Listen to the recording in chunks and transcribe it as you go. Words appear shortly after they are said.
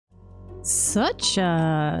Such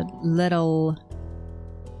a little...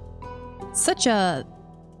 Such a...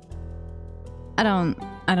 I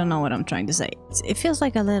don't know what I'm trying to say. It feels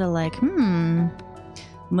like a little like,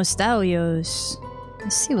 Mustachios.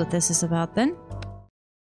 Let's see what this is about then.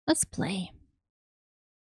 Let's play.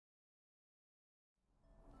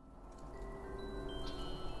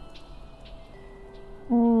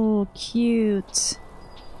 Oh, cute.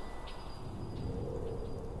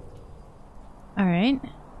 Alright.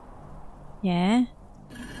 Yeah.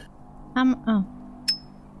 Oh.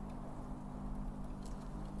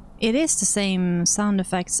 It is the same sound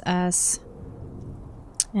effects as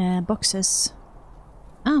boxes.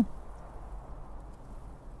 Oh.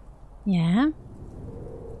 Yeah.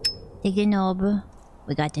 Take the knob.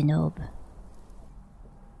 We got the knob.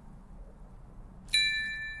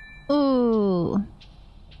 Ooh.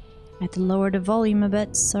 I had to lower the volume a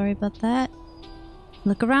bit. Sorry about that.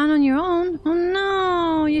 Look around on your own. Oh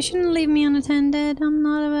no! You shouldn't leave me unattended. I'm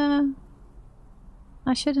not a...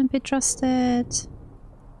 I shouldn't be trusted.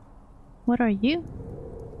 What are you?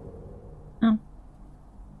 Oh.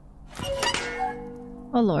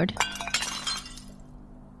 Oh lord.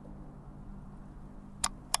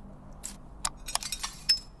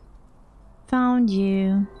 Found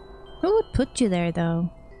you. Who would put you there though?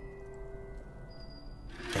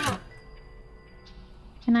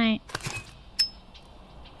 Can I...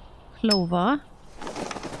 Clover?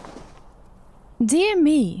 Dear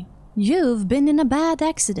me, you've been in a bad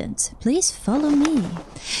accident. Please follow me.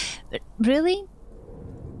 Really?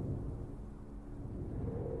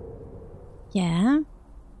 Yeah.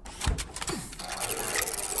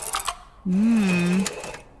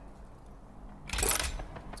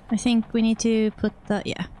 I think we need to put the...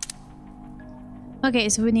 yeah. Okay,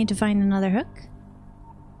 so we need to find another hook.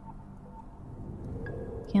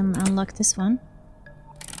 Can unlock this one.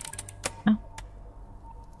 Oh.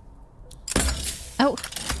 Oh!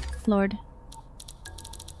 Lord.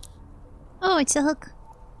 Oh, it's a hook.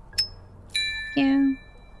 Yeah.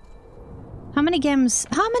 How many games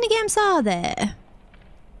are there?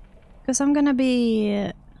 Because I'm gonna be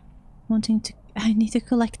wanting to... I need to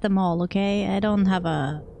collect them all, okay? I don't have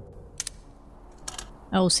a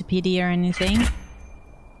OCPD or anything.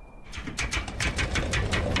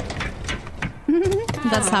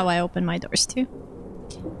 That's how I open my doors too.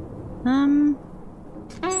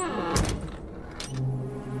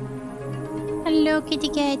 Hello, kitty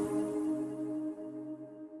cat.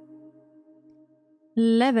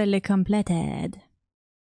 Level completed.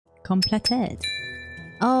 Completed.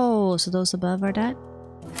 Oh, so those above are that?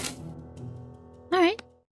 Alright.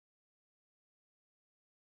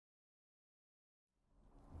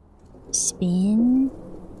 Spin.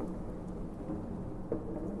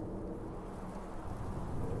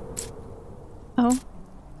 Oh.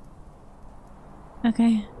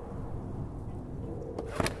 Okay.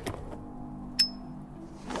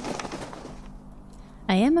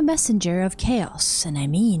 I am a messenger of chaos, and I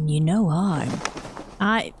mean you no harm.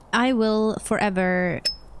 I will forever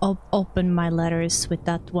open my letters with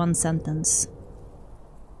that one sentence.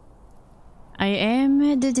 I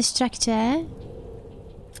am the distractor.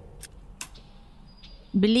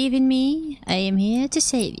 Believe in me, I am here to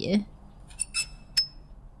save you.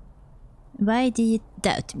 Why do you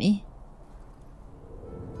doubt me?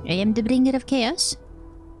 I am the bringer of chaos.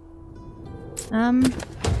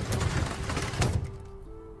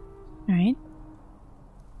 Alright.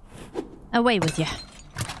 Away with you.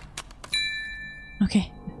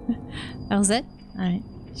 Okay. That was it? Alright.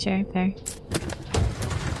 Sure, fair.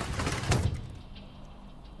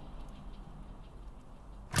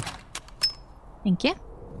 Thank you.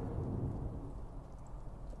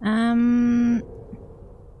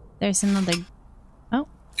 There's another... Oh.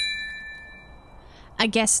 I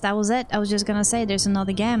guess that was it. I was just gonna say there's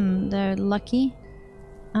another game. They're lucky.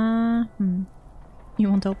 You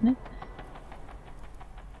won't open it?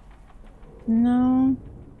 No.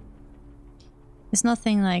 It's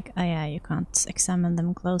nothing like... Oh yeah, you can't examine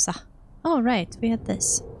them closer. Oh right, we had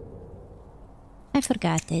this. I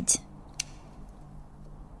forgot it.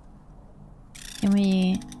 Can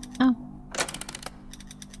we... Oh.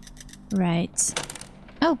 Right.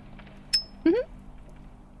 Oh.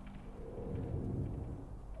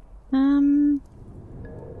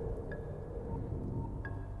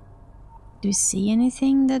 Do you see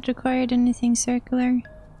anything that required anything circular?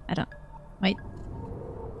 I don't... Wait.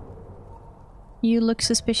 You look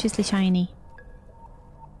suspiciously shiny.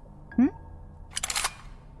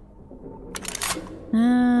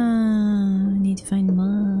 Ah, I need to find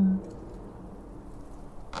more.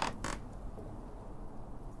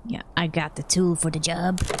 Yeah, I got the tool for the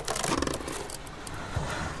job.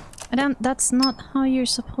 I don't. That's not how you're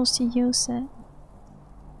supposed to use it.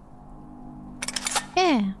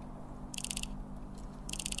 Yeah.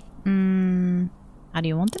 How do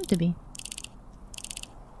you want them to be?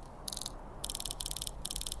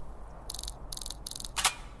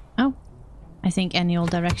 Oh. I think any old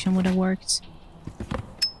direction would have worked.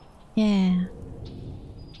 Yeah.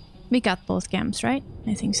 We got both camps, right?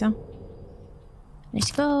 I think so.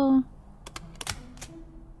 Let's go.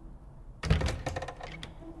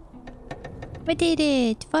 We did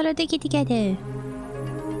it! Follow the kitty together.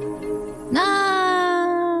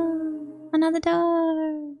 No! Another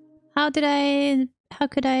door! How could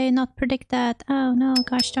I not predict that? Oh no,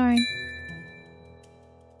 gosh darn.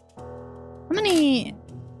 How many?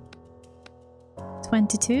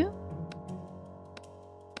 22?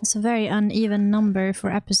 That's a very uneven number for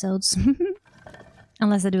episodes.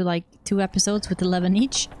 Unless I do like 2 episodes with 11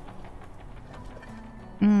 each.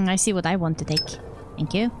 I see what I want to take.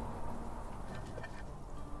 Thank you.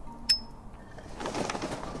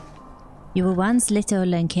 You were once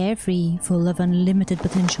little and carefree, full of unlimited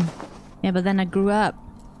potential. Yeah, but then I grew up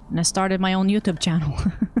and I started my own YouTube channel.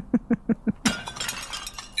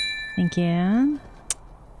 Thank you.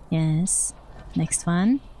 Yes. Next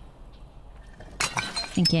one.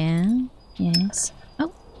 Thank you. Yes.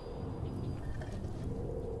 Oh.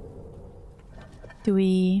 Do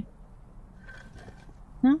we...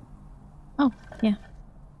 No? Oh, yeah.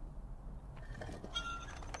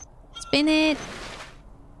 Spin it!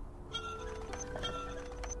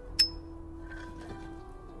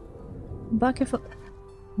 Bucket for...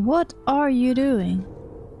 What are you doing?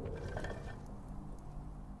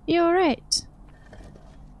 You're alright.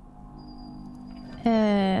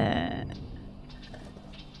 I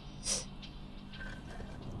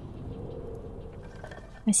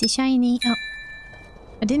see shiny. Oh.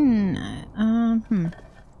 I didn't...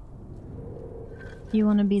 You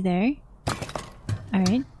wanna be there?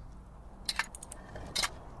 Alright.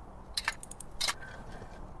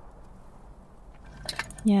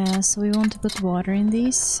 Yeah, so we want to put water in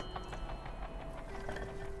these.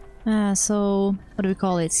 So... What do we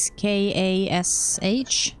call it?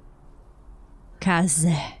 K-A-S-H? Kaze.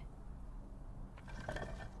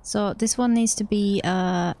 So this one needs to be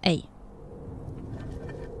A.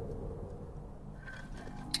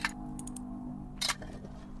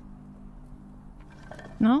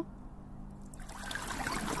 No?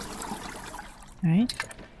 Alright.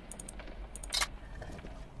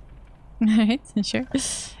 Alright, sure.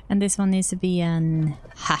 And this one needs to be an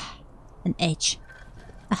H.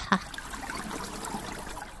 Aha.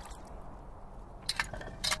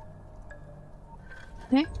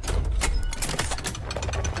 There.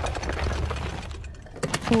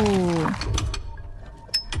 Oh.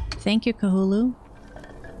 Thank you, Kahulu.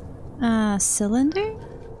 Cylinder?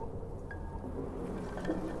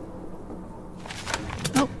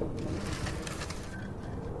 Oh.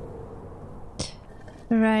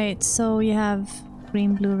 Right, so you have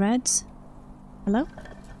green, blue, reds. Hello?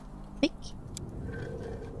 Click.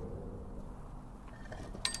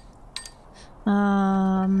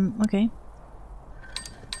 Okay.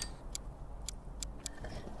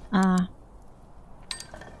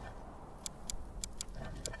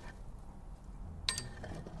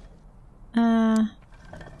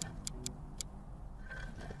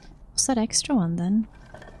 What's that extra one then?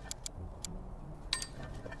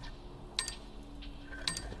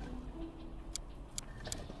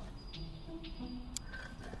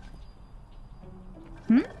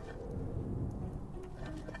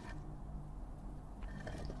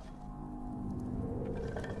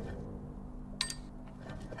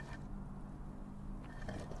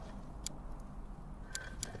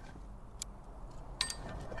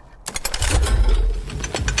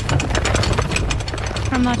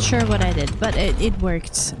 I'm not sure what I did, but it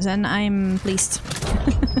worked, and I'm pleased.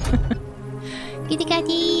 Kitty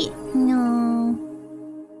catty! No.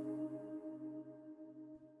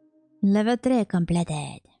 Level 3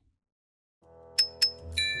 completed.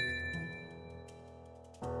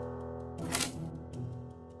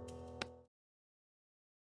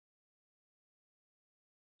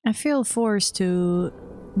 I feel forced to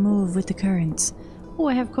move with the currents. Oh,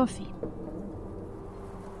 I have coffee.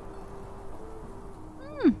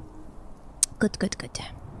 Good, good, good.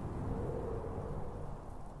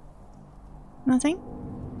 Nothing?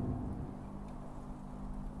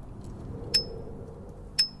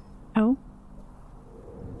 Oh.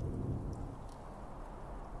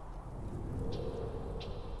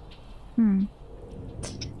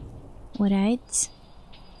 Alright.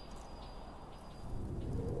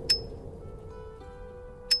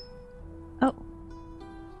 Oh.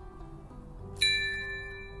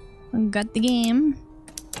 Got the game.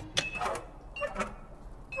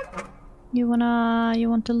 You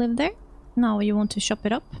want to live there? No, you want to shop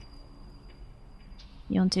it up?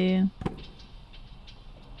 You want to...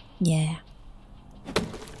 Yeah.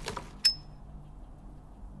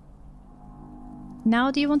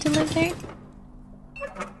 Now do you want to live there?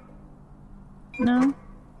 No?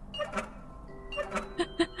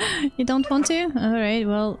 You don't want to? Alright,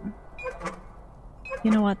 well...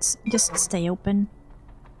 You know what? Just stay open.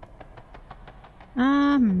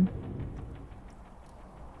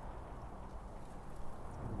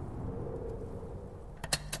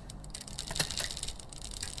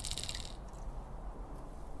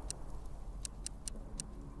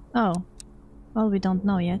 Oh. Well, we don't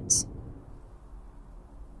know yet.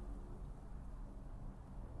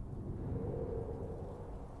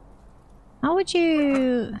 How would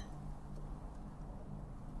you...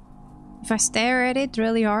 If I stare at it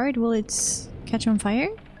really hard, will it catch on fire?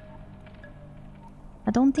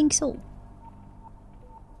 I don't think so.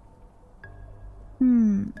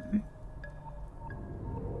 Well,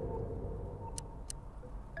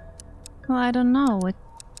 I don't know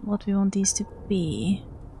what we want these to be.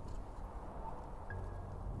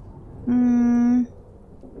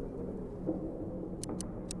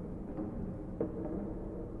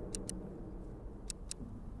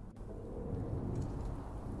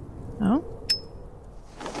 Oh?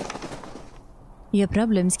 Your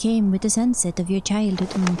problems came with the sunset of your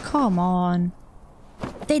childhood. Come on.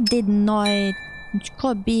 They did not. It's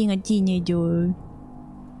called being a teenager.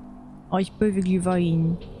 It's perfectly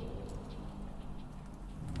fine.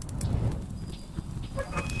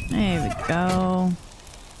 There we go.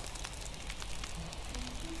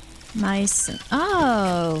 Nice.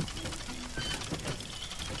 Oh!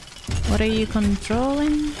 What are you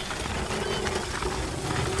controlling?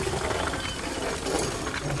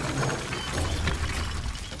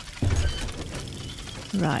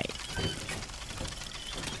 Right.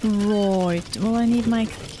 Right. Well, I need my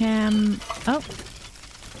cam... Oh!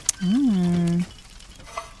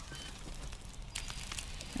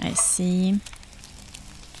 I see.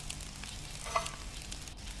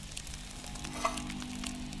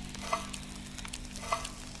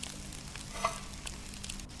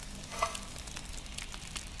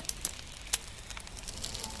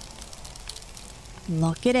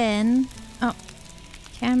 Lock it in. Oh.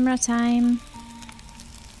 Camera time.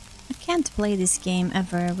 I can't play this game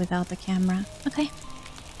ever without the camera. Okay.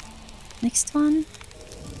 Next one.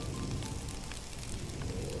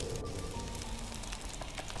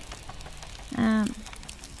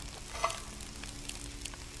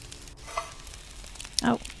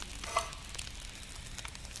 Oh.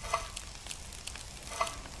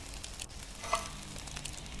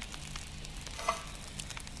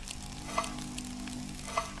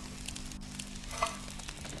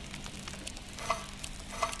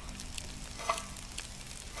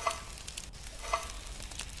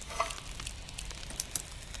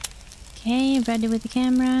 Okay, ready with the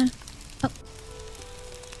camera. Oh.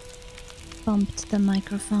 Bumped the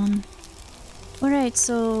microphone. Alright,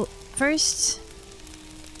 so first...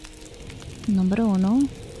 Number uno.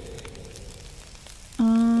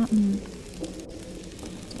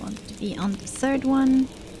 Want to be on the third one.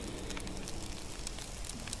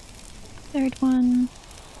 Third one.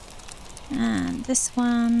 And this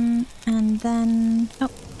one. And then... Oh.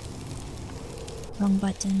 Wrong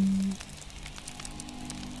button.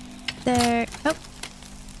 There. Oh.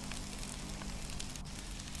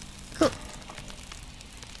 Cool.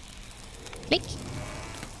 Click.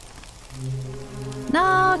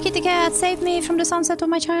 No, kitty cat, save me from the sunset of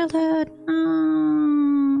my childhood.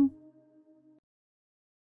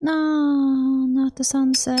 No, not the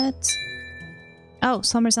sunset. Oh,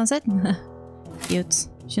 summer sunset? Cute.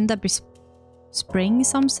 Shouldn't that be spring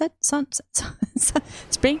sunset?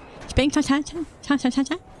 Spring?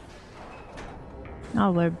 Oh,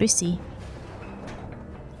 we're busy.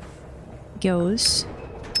 Goes.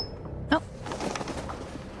 Oh.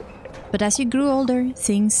 But as you grew older,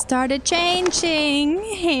 things started changing.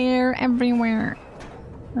 Hair everywhere.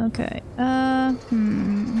 Okay.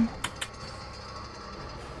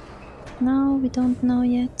 No, we don't know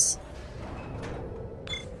yet.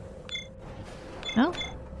 Oh.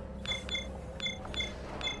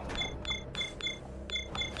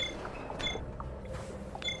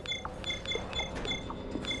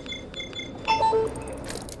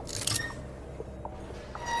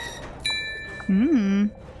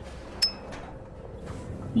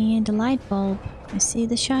 And the light bulb. I see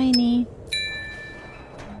the shiny.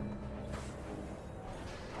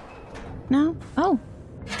 No? Oh.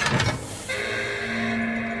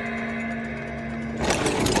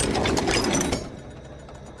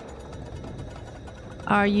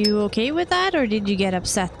 Are you okay with that, or did you get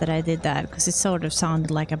upset that I did that? Because it sort of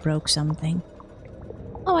sounded like I broke something.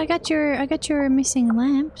 Oh, I got your missing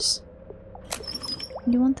lamps.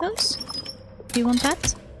 You want those? Do you want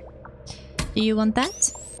that? Do you want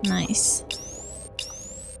that? Nice.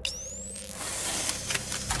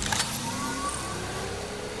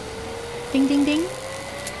 Ding ding ding.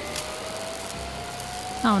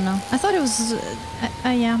 Oh no. I thought it was...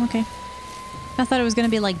 yeah, okay. I thought it was gonna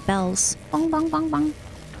be like bells. Bong bong bong bong.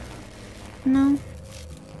 No.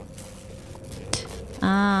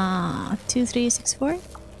 2, 3, 6, 4.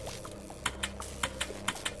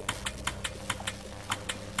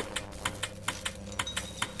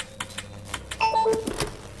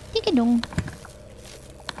 Ding-a-dong.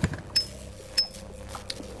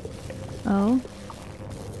 Oh.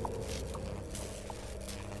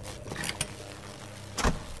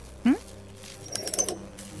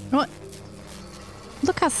 What?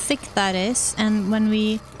 Look how thick that is, and when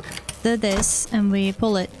we do this and we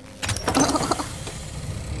pull it...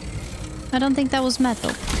 I don't think that was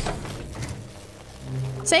metal.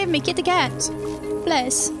 Save me, kitty cat!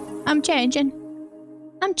 Please. I'm changing.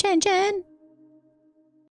 I'm changing!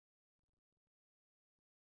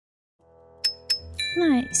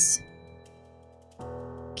 Nice.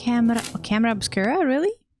 Camera... Oh, camera obscura?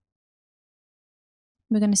 Really?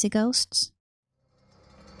 We're gonna see ghosts?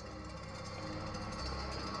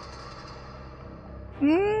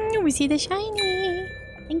 We see the shiny.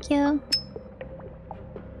 Thank you.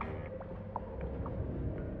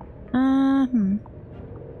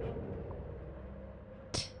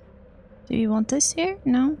 Do you want this here?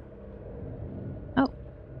 No. Oh.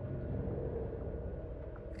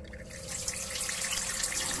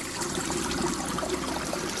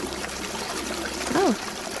 Oh.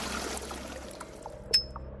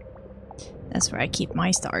 That's where I keep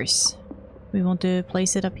my stars. We want to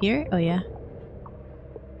place it up here? Oh yeah.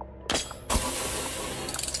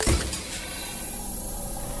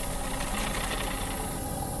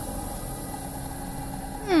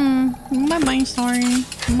 Bye-bye, sorry.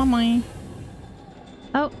 Bye-bye.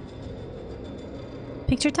 Oh.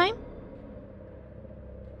 Picture time?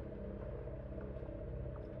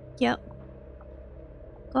 Yep.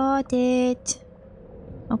 Got it.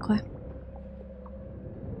 Okay.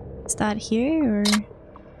 Is that here or...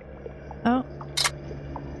 Oh.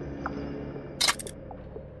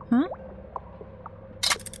 Huh?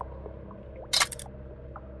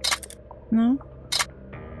 No?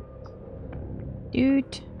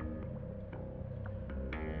 Dude.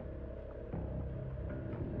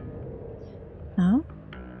 Oh?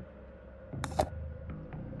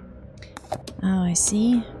 Oh, I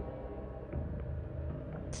see.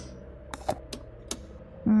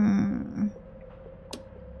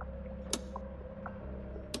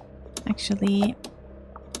 Actually...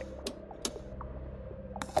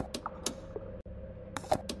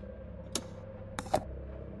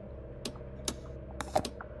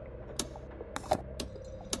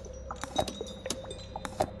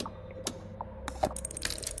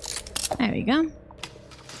 There we go.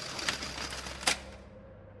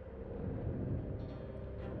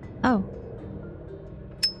 Oh.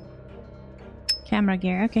 Camera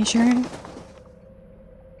gear. Okay, sure.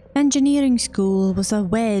 Engineering school was a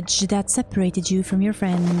wedge that separated you from your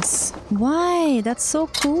friends. Why? That's so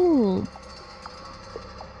cool.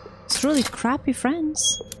 It's really crappy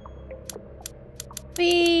friends.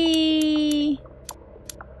 Whee!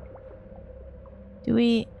 Do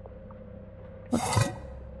we... What?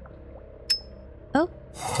 Oh.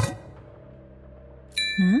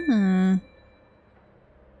 Ah.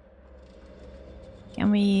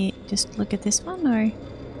 Can we just look at this one or?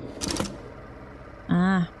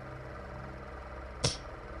 Ah.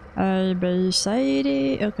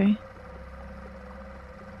 Okay.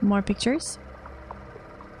 More pictures.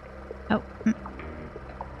 Oh.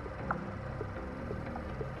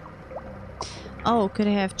 Oh, could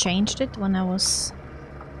I have changed it when I was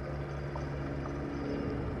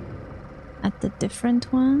at the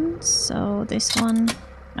different ones? So this one...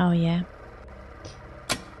 Oh yeah.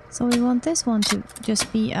 So we want this one to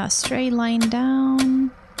just be a straight line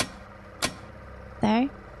down. There.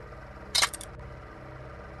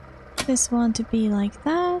 This one to be like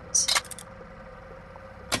that.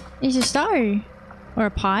 It's a star. Or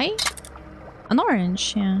a pie? An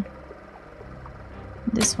orange, yeah.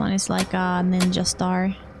 This one is like a ninja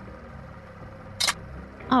star.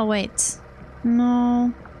 Oh, wait.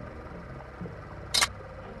 No.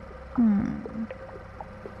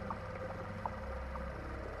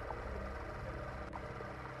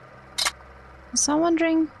 So I'm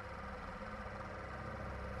wondering...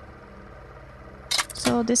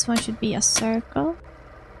 So this one should be a circle.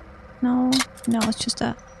 No, no, it's just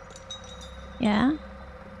a... Yeah.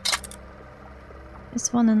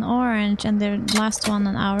 This one an orange and the last one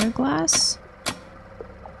an hourglass.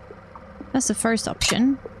 That's the first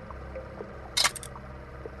option.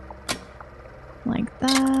 Like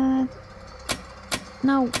that.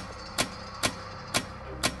 No.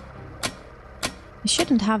 We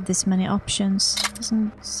shouldn't have this many options.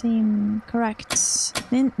 Doesn't seem correct.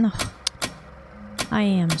 No. I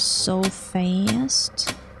am so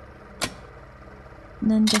fast.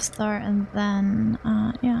 Ninja Star and then,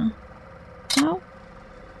 yeah. No?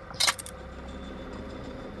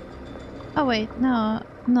 Oh wait, no.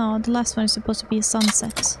 No, the last one is supposed to be a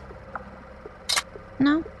sunset.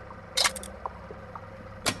 No?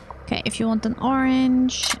 Okay, if you want an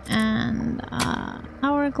orange and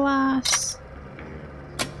hourglass,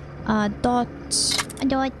 a dot,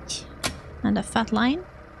 and a fat line.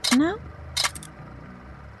 No?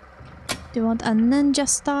 Do you want a ninja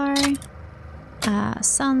star, a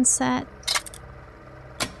sunset,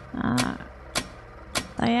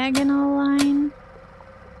 diagonal line,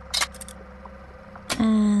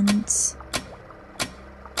 and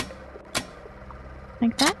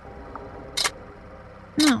like that?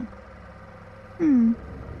 No.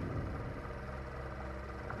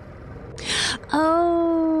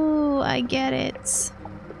 Oh, I get it.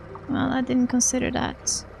 Well, I didn't consider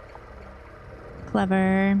that.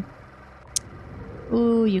 Clever.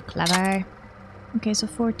 Ooh, you clever. Okay, so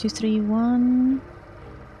 4, 2, 3, 1.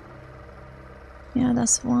 Yeah,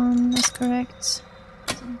 that's 1. That's correct.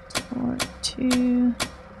 4, 2,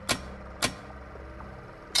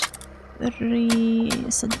 3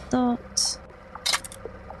 is a dot,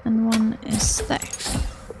 and 1 is there.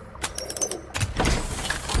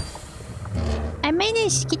 I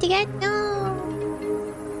managed, Kitty Cat. No.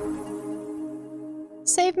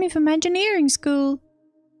 Save me from engineering school.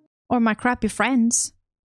 Or my crappy friends.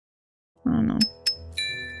 I don't know.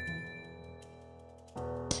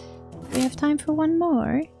 Do we have time for one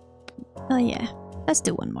more? Oh yeah, let's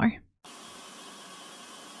do one more.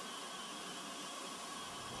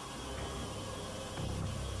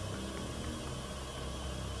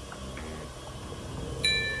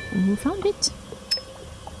 Who found it?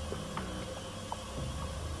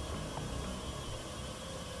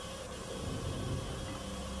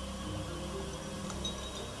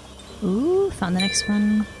 Ooh, found the next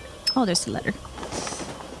one. Oh, there's the letter.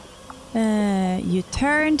 You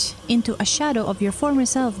turned into a shadow of your former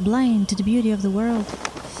self, blind to the beauty of the world.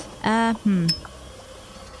 I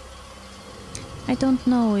don't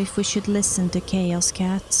know if we should listen to Chaos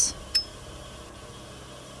Cat.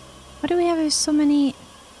 Why do we have so many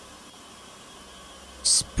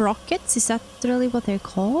sprockets? Is that really what they're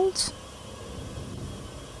called?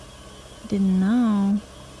 I didn't know.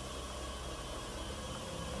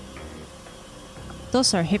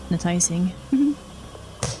 Those are hypnotizing.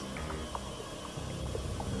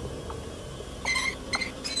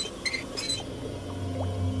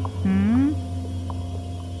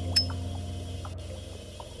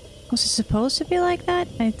 Was it supposed to be like that?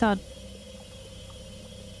 I thought...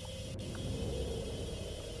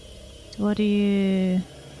 What do you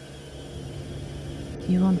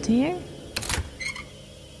want here?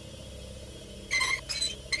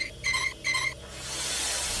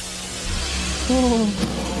 Oh.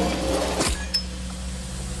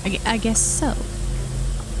 I guess so.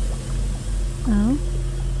 Oh.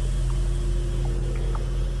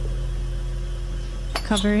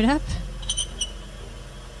 Cover it up.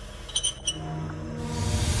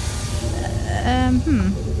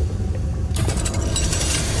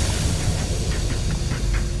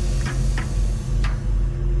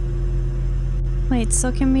 Wait,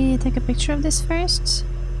 so can we take a picture of this first?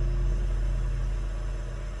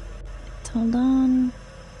 Hold on.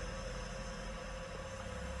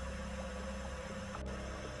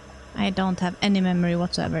 I don't have any memory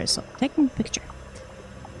whatsoever, so taking a picture.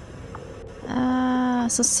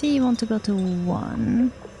 So C, you want to go to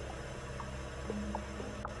 1.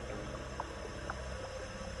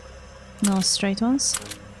 No straight ones.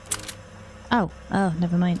 Oh,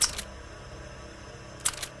 never mind.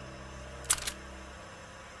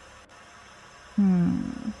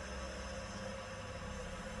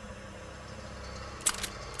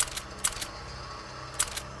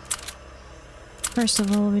 First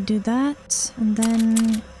of all, we do that, and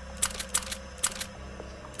then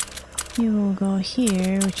you will go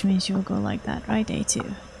here, which means you will go like that, right?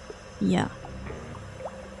 A2. Yeah.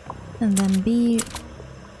 And then B,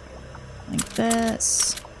 like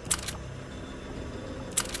this.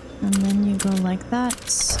 And then you go like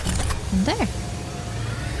that, and there.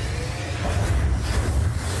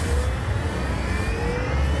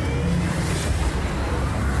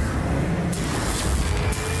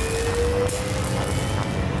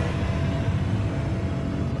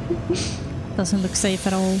 Doesn't look safe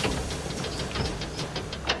at all.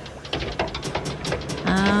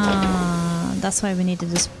 Ah, that's why we needed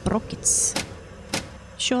the sprockets.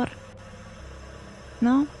 Sure.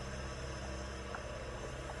 No?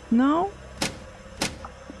 No?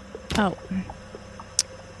 Oh.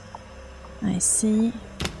 I see.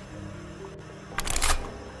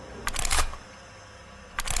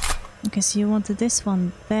 Okay, so you wanted this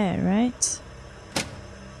one there, right?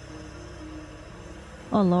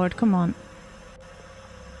 Oh lord, come on.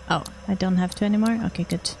 Oh, I don't have to anymore? Okay,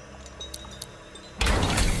 good.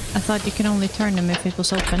 I thought you could only turn them if it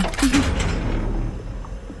was open.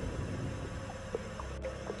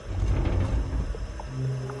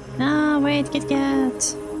 Ah, wait, Kit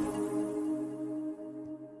Kat!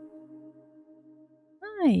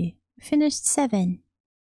 Hi, finished 7.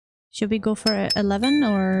 Should we go for 11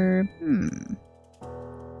 or...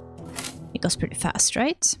 It goes pretty fast,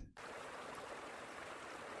 right?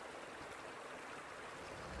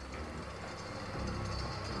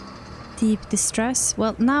 Deep distress?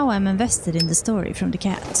 Well, now I'm invested in the story from the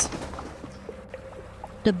cat.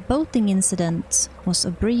 The boating incident was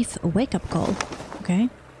a brief wake-up call. Okay.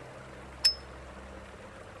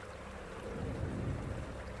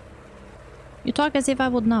 You talk as if I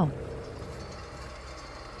would know.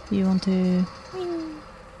 You want to...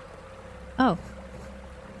 Oh.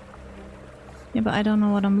 Yeah, but I don't know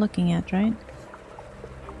what I'm looking at, right?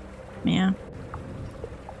 Yeah.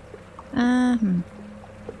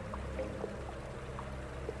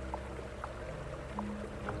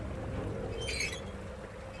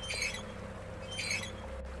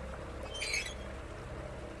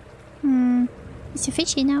 It's a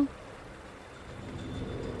fishy now.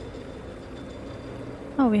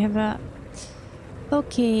 Oh, we have a...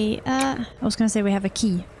 Okay, I was gonna say we have a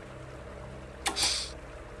key.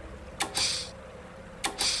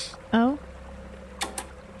 Oh.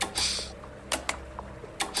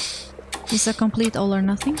 Is a complete all or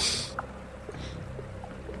nothing?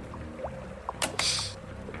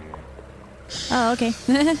 Oh, okay.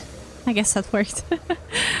 I guess that worked.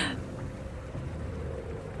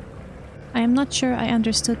 I am not sure I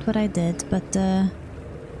understood what I did, but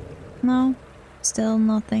no, still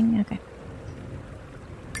nothing. Okay.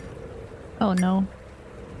 Oh no.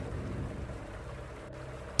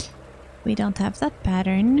 We don't have that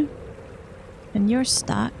pattern. And you're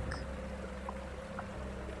stuck.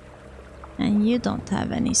 And you don't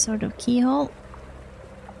have any sort of keyhole.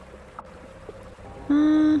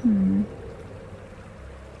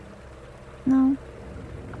 No.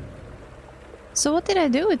 So what did I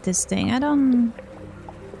do with this thing? I don't...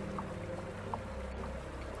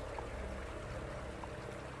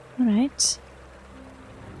 Alright.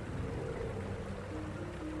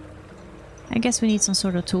 I guess we need some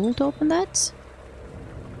sort of tool to open that.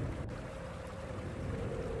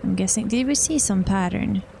 I'm guessing... Did we see some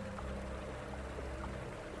pattern?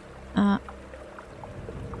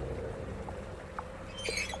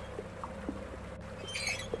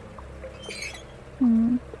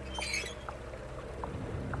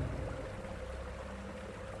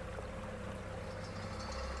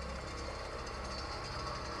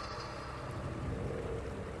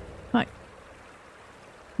 What?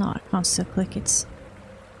 No, I can't still click it.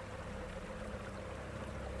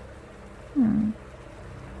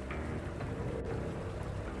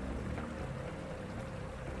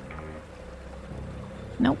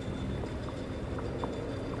 Nope.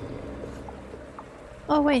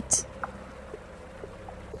 Oh, wait.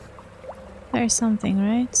 There's something,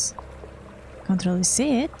 right? Can't really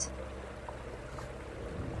see it.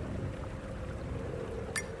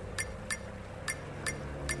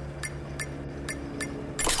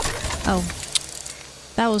 Oh.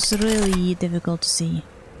 That was really difficult to see.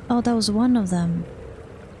 Oh, that was one of them.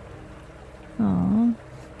 Oh,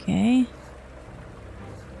 okay.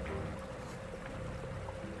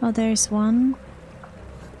 Oh, there's one.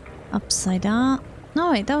 Upside down.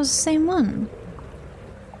 No, wait, that was the same one.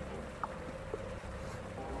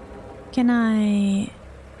 Can I...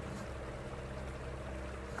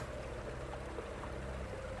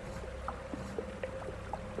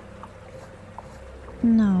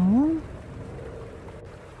 No.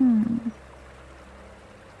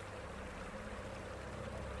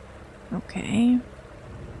 Okay.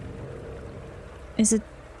 Is it...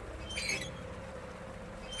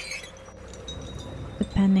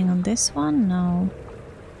 depending on this one? No.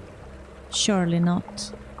 Surely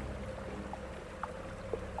not.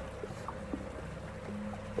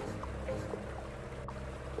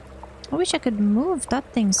 I wish I could move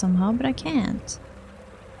that thing somehow, but I can't.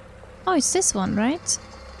 Oh, it's this one, right?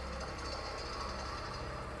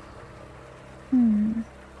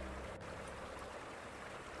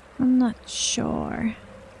 I'm not sure.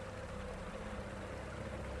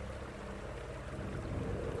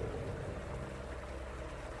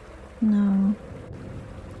 No.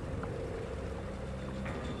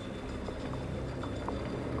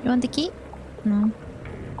 You want the key? No.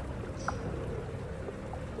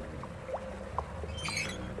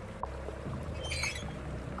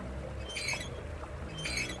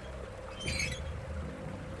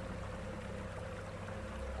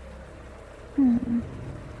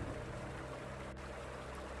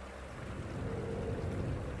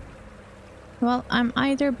 Well, I'm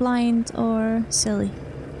either blind or silly.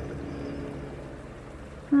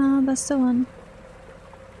 Oh, that's the one.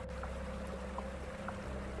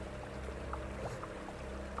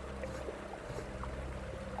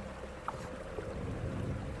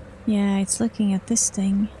 Yeah, it's looking at this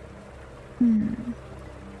thing.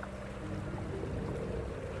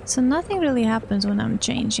 So nothing really happens when I'm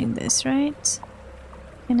changing this, right?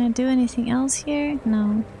 Can I do anything else here?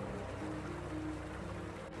 No.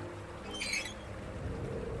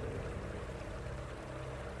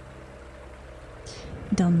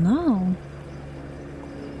 Don't know.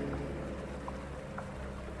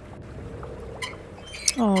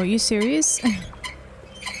 Oh, are you serious?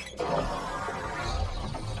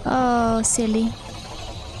 Oh, silly.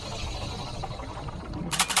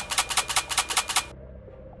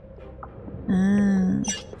 Ah,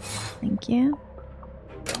 thank you.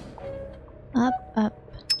 Up, up,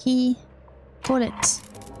 key, pull it.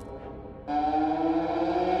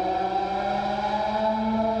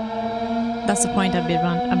 That's the point I'll be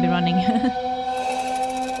running.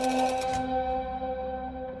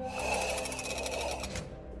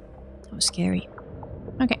 That was scary.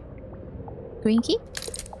 Okay. Green key.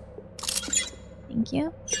 Thank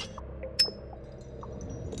you.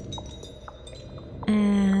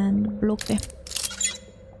 And block det.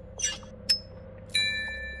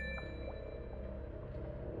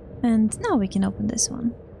 And now we can open this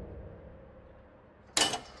one.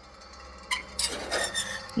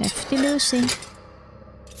 Lefty Lucy.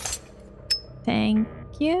 Thank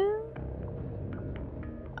you.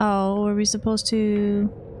 Oh, were we supposed to...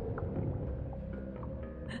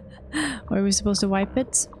 were we supposed to wipe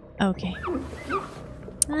it? Okay.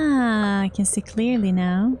 Ah, I can see clearly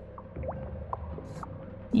now.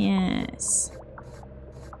 Yes.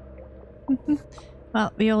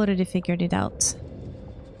 Well, we already figured it out.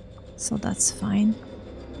 So that's fine.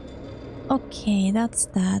 Okay, that's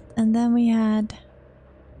that. And then we had...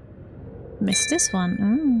 missed this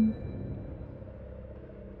one.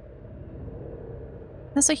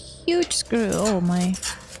 That's a huge screw. Oh my.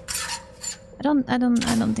 I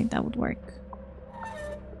don't think that would work.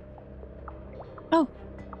 Oh.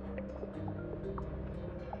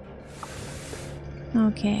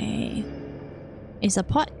 Okay. It's a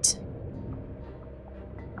pot.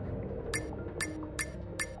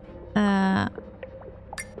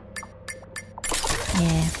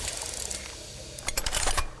 Yeah.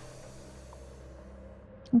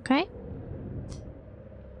 Okay.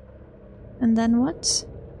 And then what?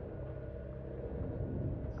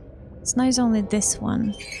 It's nice only this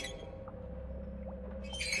one.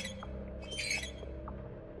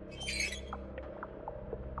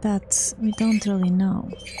 That we don't really know.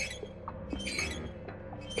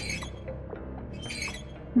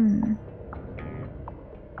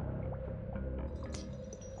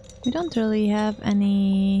 We don't really have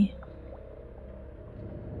any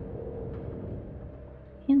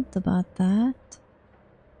hint about that.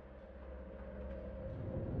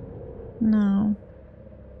 No.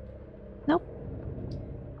 Nope.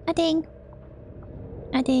 A ding.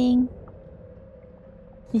 A ding.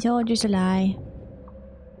 You told you to lie.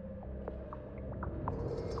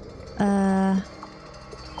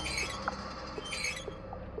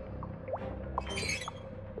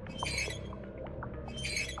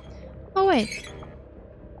 Oh wait.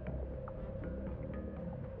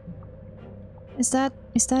 Is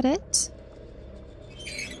that it?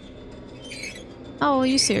 Oh, are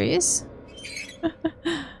you serious?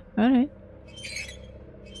 Alright.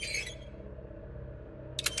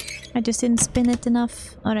 I just didn't spin it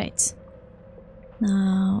enough. Alright.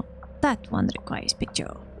 Now, that one requires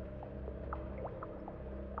picture.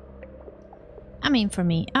 I mean, for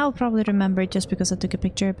me, I'll probably remember it just because I took a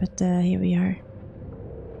picture, but here we are.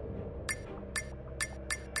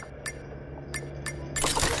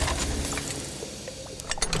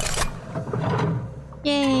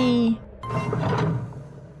 Yay!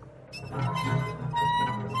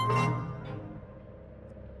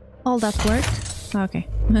 All that worked? Okay.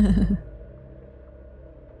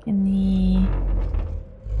 Can we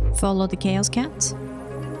follow the Chaos Cat?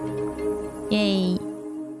 Yay!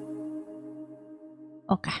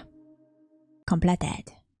 Okay.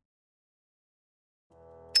 completed.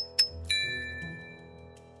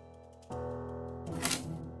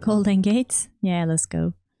 Golden Gates? Yeah, let's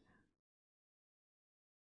go.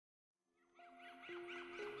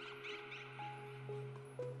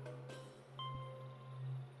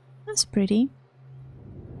 That's pretty.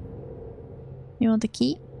 You want the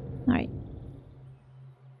key? Alright.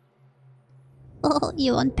 Oh,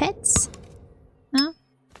 you want pets? No?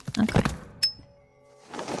 Okay.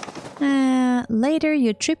 Later,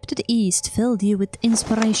 your trip to the east filled you with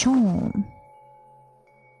inspiration.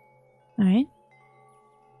 Alright.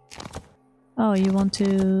 Oh, you want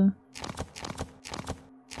to...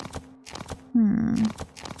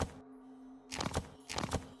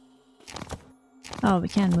 Oh, we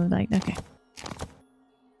can move like... Okay.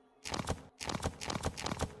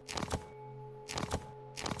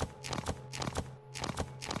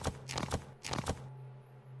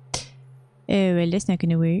 Oh, well, that's not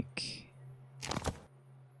gonna work.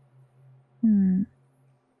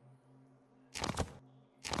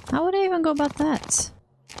 How would I even go about that?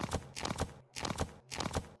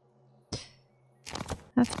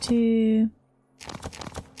 Have to...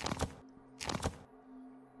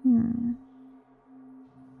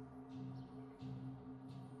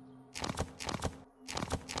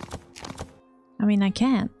 I mean, I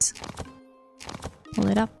can't pull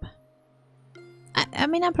it up. I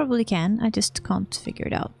mean, I probably can. I just can't figure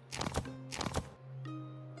it out.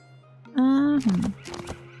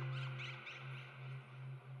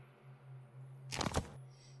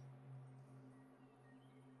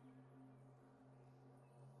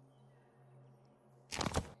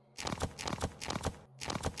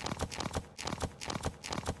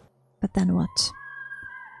 But then what?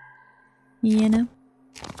 You know?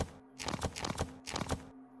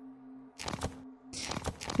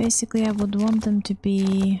 Basically, I would want them to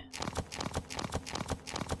be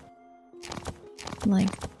like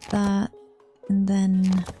that, and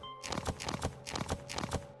then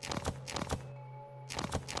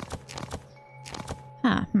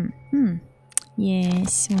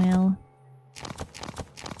yes, well,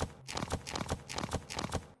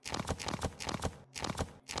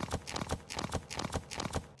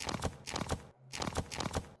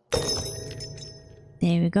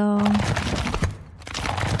 there we go.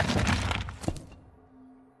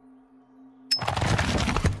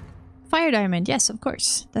 Fire diamond, yes, of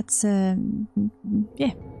course. That's, yeah.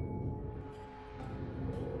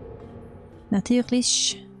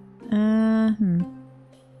 Natürlich.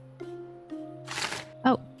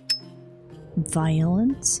 Oh.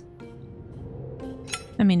 Violent.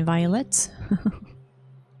 I mean, violet.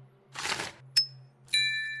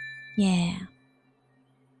 Yeah.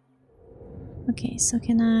 Okay, so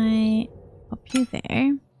can I pop you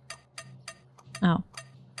there? Oh.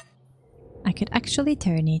 I could actually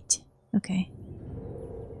turn it. Okay.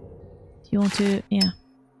 Do you want to... Yeah.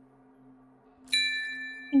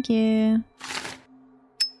 Thank you.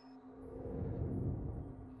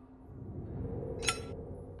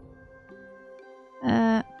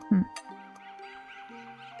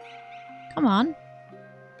 Come on.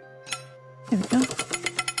 There we go.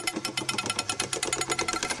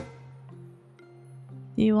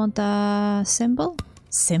 Do you want a symbol?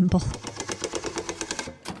 Symbol.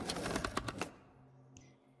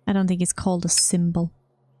 I don't think it's called a symbol.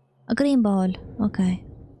 A green ball. Okay.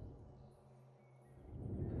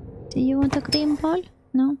 Do you want a green ball?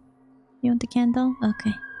 No? You want a candle?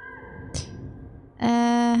 Okay.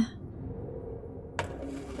 Oh.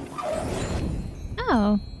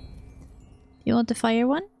 You want the fire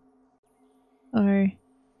one? Or...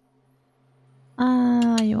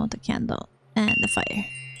 you want a candle and the fire.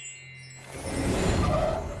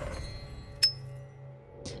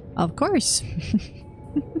 Of course.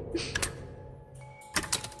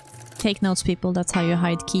 Take notes, people. That's how you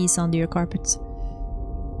hide keys under your carpets.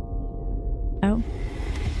 Oh.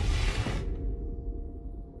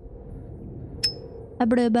 A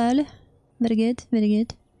blue ball. Very good, very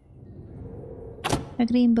good. A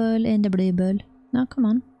green ball and a blue ball. No, come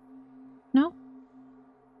on. No?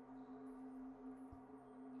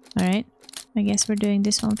 Alright. I guess we're doing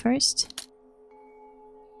this one first.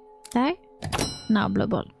 There? No, blue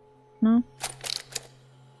ball. No?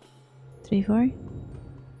 3, 4?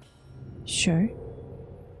 Sure.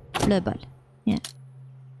 Blue ball. Yeah.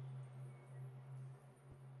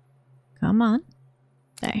 Come on.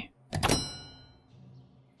 There.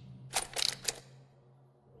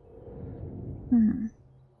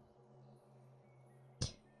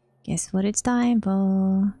 Guess what it's time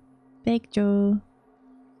for? Big Joe.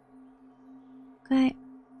 Okay.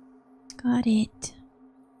 Got it.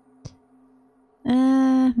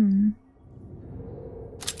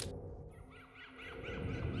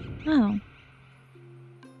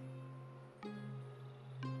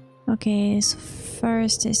 Okay, so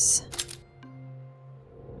first is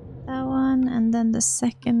that one, and then the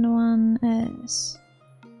second one is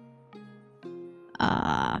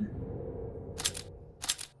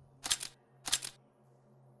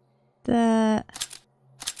the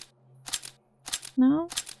no,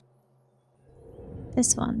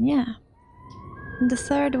 this one, yeah. And the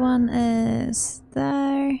third one is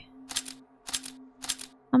there.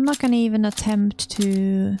 I'm not gonna even attempt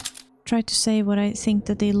to try to say what I think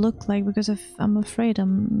that they look like because I'm afraid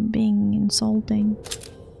I'm being insulting.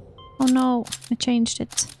 Oh no, I changed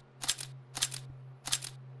it.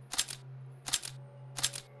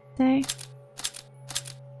 There.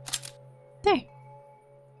 There.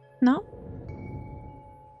 No.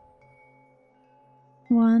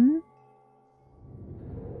 One.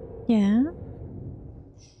 Yeah.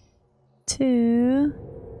 Two.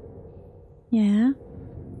 Yeah.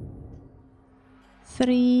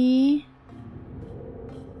 Three.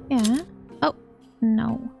 Yeah. Oh,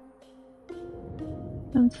 no.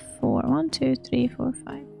 And four. 1, 2, 3, 4,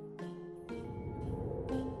 5.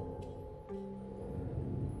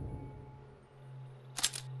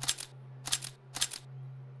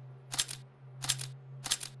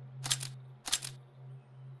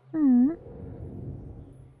 Hmm.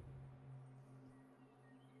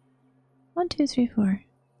 1, 2, 3, 4.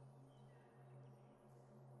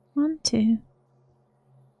 1, 2.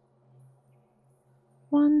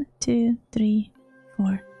 1, 2, 3,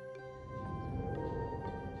 4.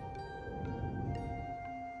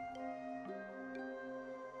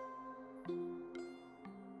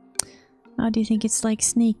 How do you think it's like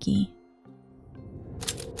sneaky?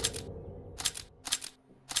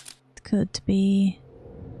 It could be.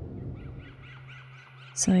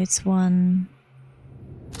 So it's 1,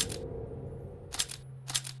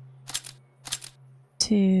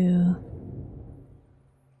 2.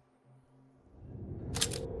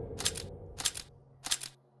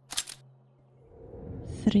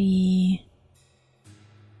 3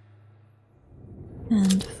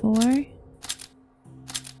 and 4.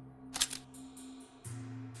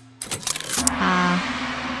 Ah.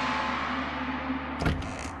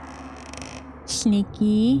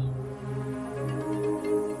 Sneaky.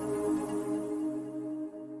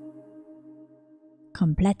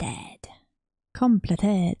 Completed.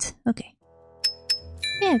 Completed. Okay.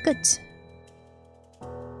 Yeah, good.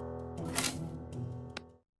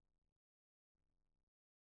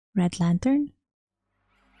 Red lantern.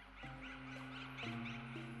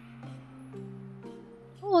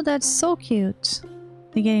 Oh, that's so cute.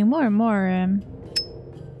 They're getting more and more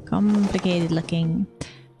complicated looking.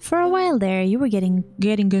 For a while there, you were getting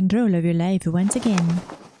control of your life once again.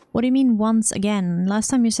 What do you mean once again? Last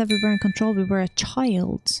time you said we were in control, we were a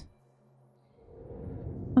child.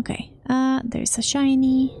 Okay, there's a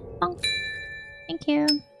shiny. Oh, thank you.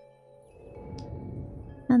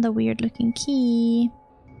 And a weird looking key.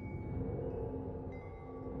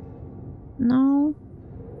 No.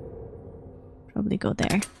 Probably go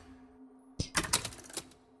there.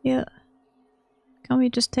 Yeah. Can we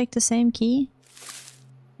just take the same key?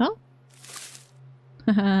 Oh?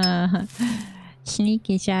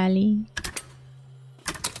 Sneaky Charlie.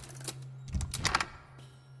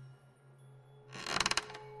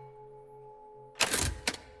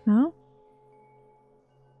 No?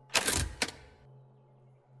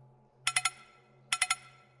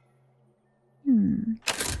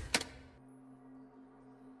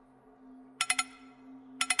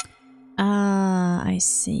 Ah, I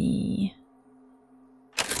see.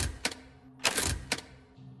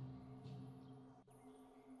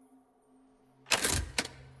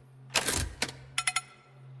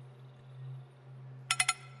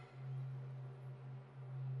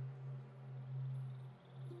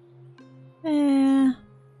 There.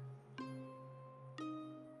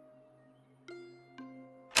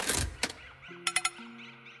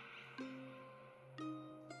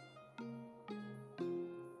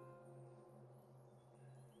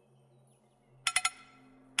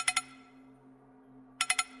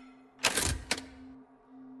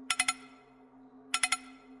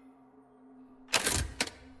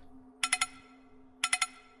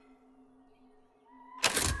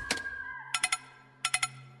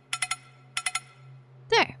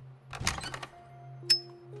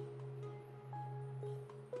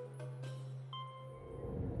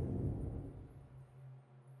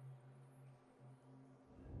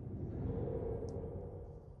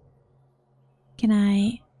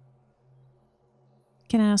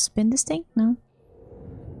 Can I spin this thing? No.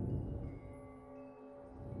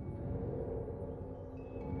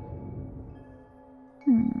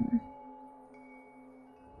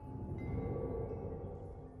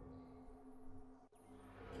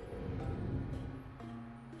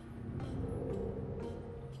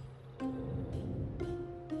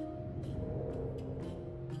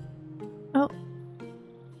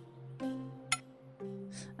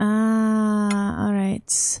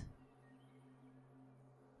 lights.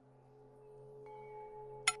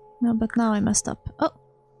 No, but now I messed up. Oh!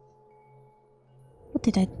 What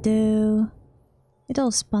did I do? It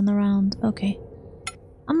all spun around. Okay.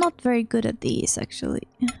 I'm not very good at these, actually.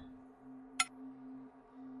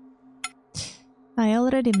 I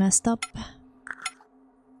already messed up.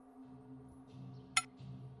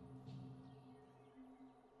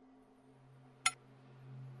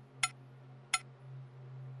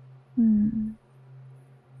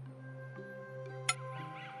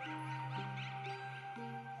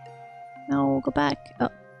 No, go back. Oh.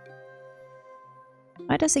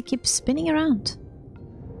 Why does it keep spinning around?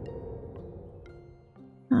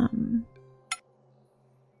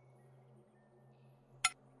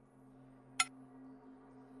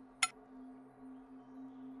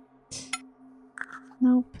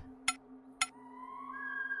 Nope.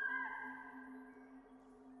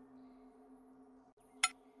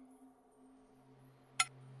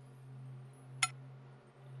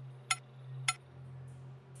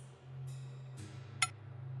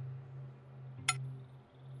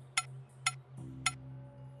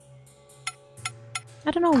 I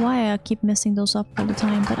don't know why I keep messing those up all the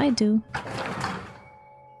time, but I do.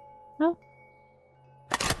 Oh.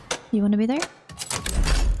 You wanna be there?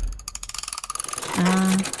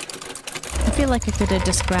 I feel like I could have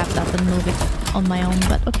just grabbed that and moved it on my own,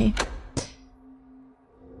 but okay.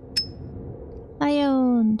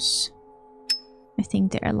 Lions! I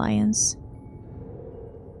think they're lions.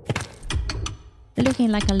 They're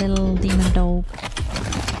looking like a little demon dog.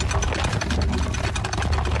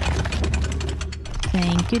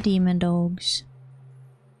 Thank you, demon dogs.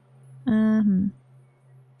 Oh.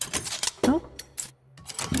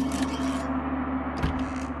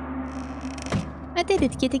 I did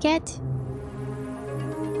it, kitty cat.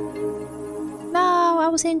 No, I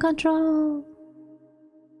was in control.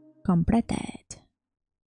 Completed.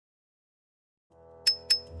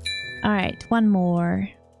 Alright, one more.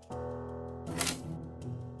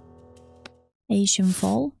 Asian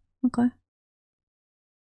fall. Okay.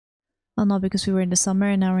 Oh no, because we were in the summer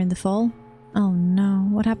and now we're in the fall. Oh no,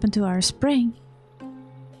 what happened to our spring?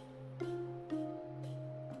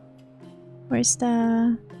 Where's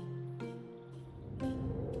the...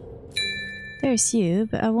 There's you,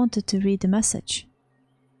 but I wanted to read the message.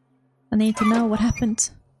 I need to know what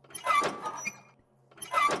happened.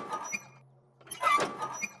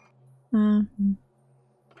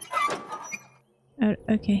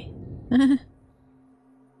 Okay.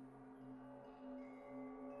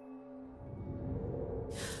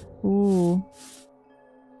 Ooh.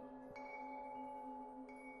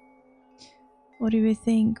 What do we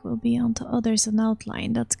think will be onto others an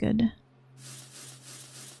outline? That's good.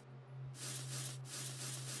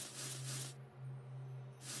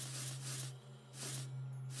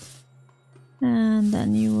 And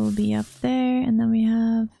then you will be up there, and then we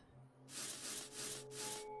have...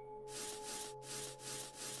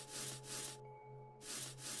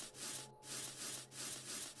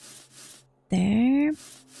 there.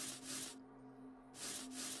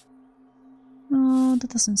 Oh, that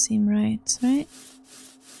doesn't seem right, right?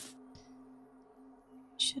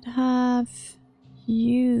 Should have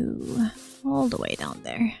you all the way down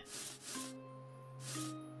there.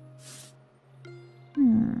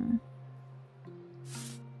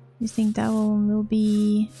 You think that one will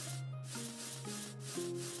be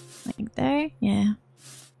like there? Yeah.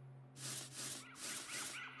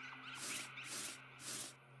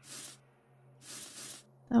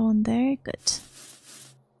 That one there, good.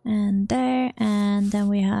 And there, and then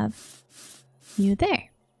we have you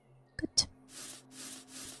there. Good.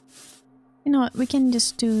 You know what, we can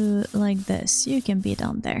just do like this. You can be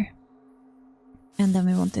down there. And then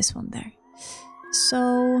we want this one there.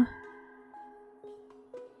 So...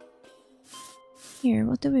 here,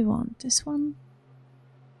 what do we want? This one?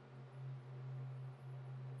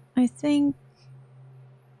 I think...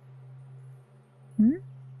 I'm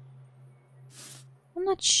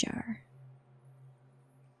not sure.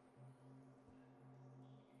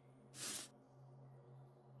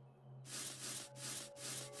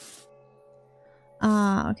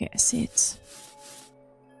 Ah, okay, I see it.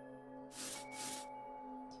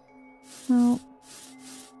 No.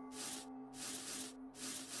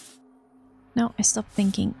 No, I stopped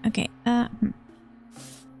thinking. Okay,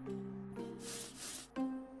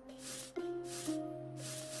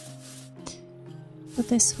 But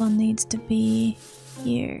this one needs to be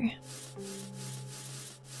here.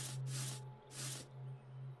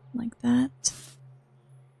 Like that.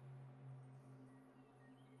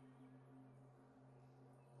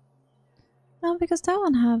 No, because that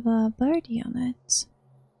one have a birdie on it.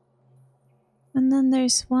 And then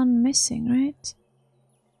there's one missing, right?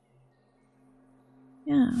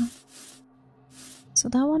 Yeah. So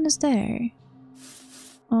that one is there.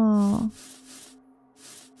 Oh.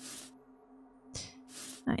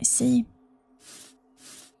 I see.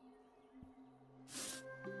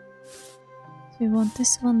 So we want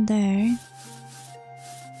this one there.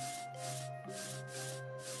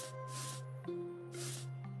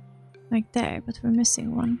 Like there, but we're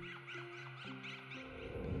missing one.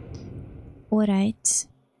 Alright.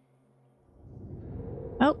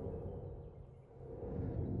 Oh.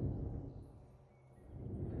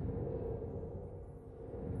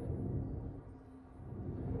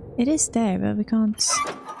 It is there, but we can't.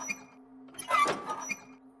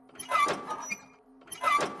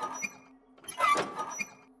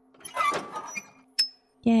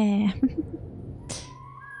 Yeah.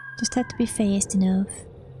 Just had to be fast enough.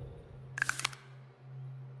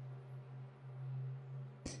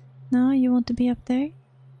 No, you want to be up there?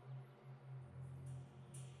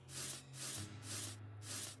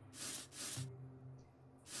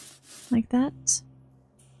 Like that?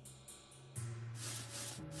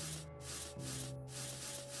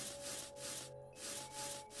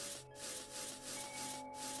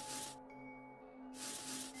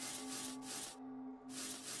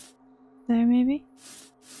 There maybe?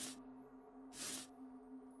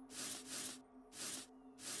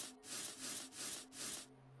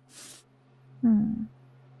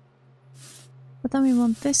 But then we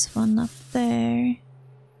want this one up there.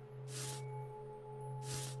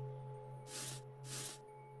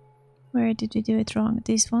 Where did we do it wrong?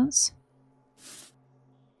 These ones?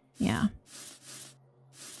 Yeah.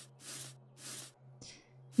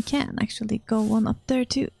 We can actually go one up there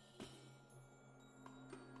too.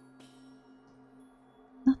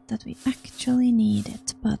 Not that we actually need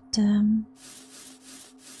it, but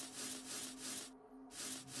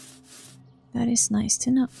that is nice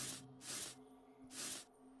to know.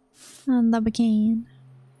 And the bikini.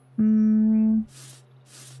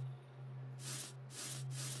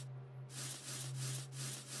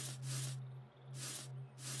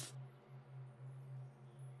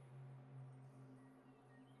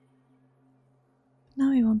 Now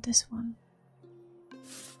we want this one.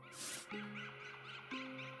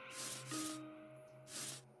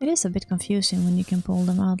 It is a bit confusing when you can pull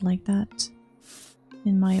them out like that,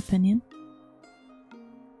 in my opinion.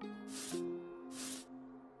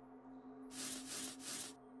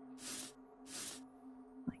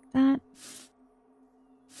 Like that.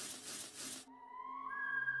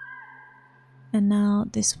 And now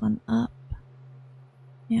this one up.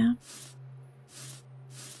 Yeah.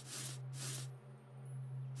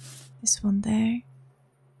 This one there.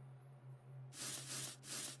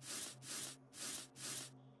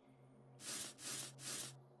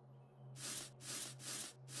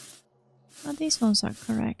 Oh, these ones are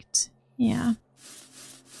correct. Yeah.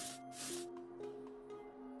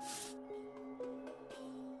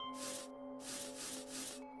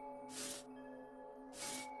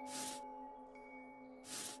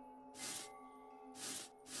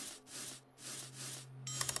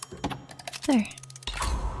 There.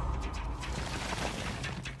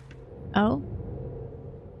 Oh.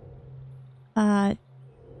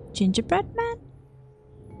 Gingerbread man?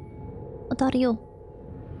 What are you?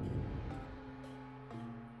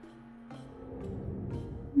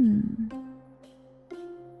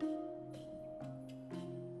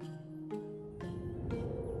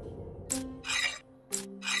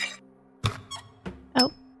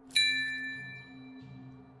 Oh.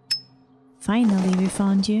 Finally we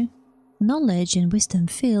found you. Knowledge and wisdom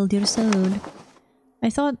filled your soul. I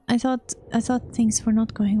thought things were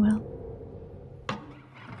not going well.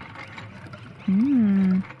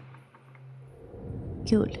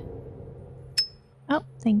 Cool. Oh,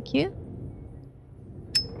 thank you.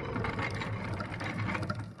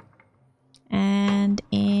 And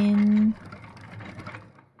in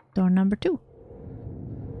door number 2.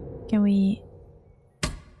 Can we...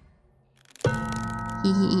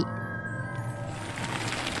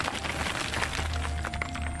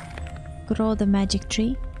 Grow the magic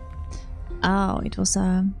tree. Oh, it was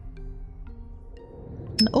an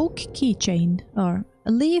oak keychain, or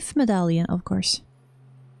a leaf medallion, of course.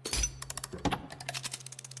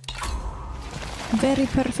 Very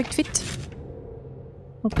perfect fit.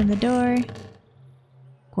 Open the door.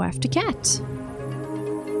 Go after cat.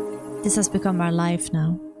 This has become our life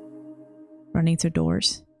now. Running through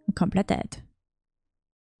doors. Completed.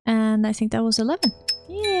 And I think that was 11.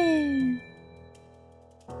 Yeah.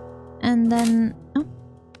 And then... oh.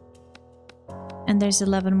 And there's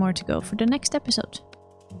 11 more to go for the next episode.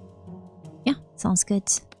 Yeah, sounds good.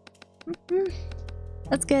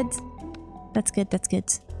 That's good. That's good, that's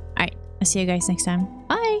good. Alright, I'll see you guys next time.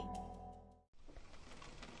 Bye!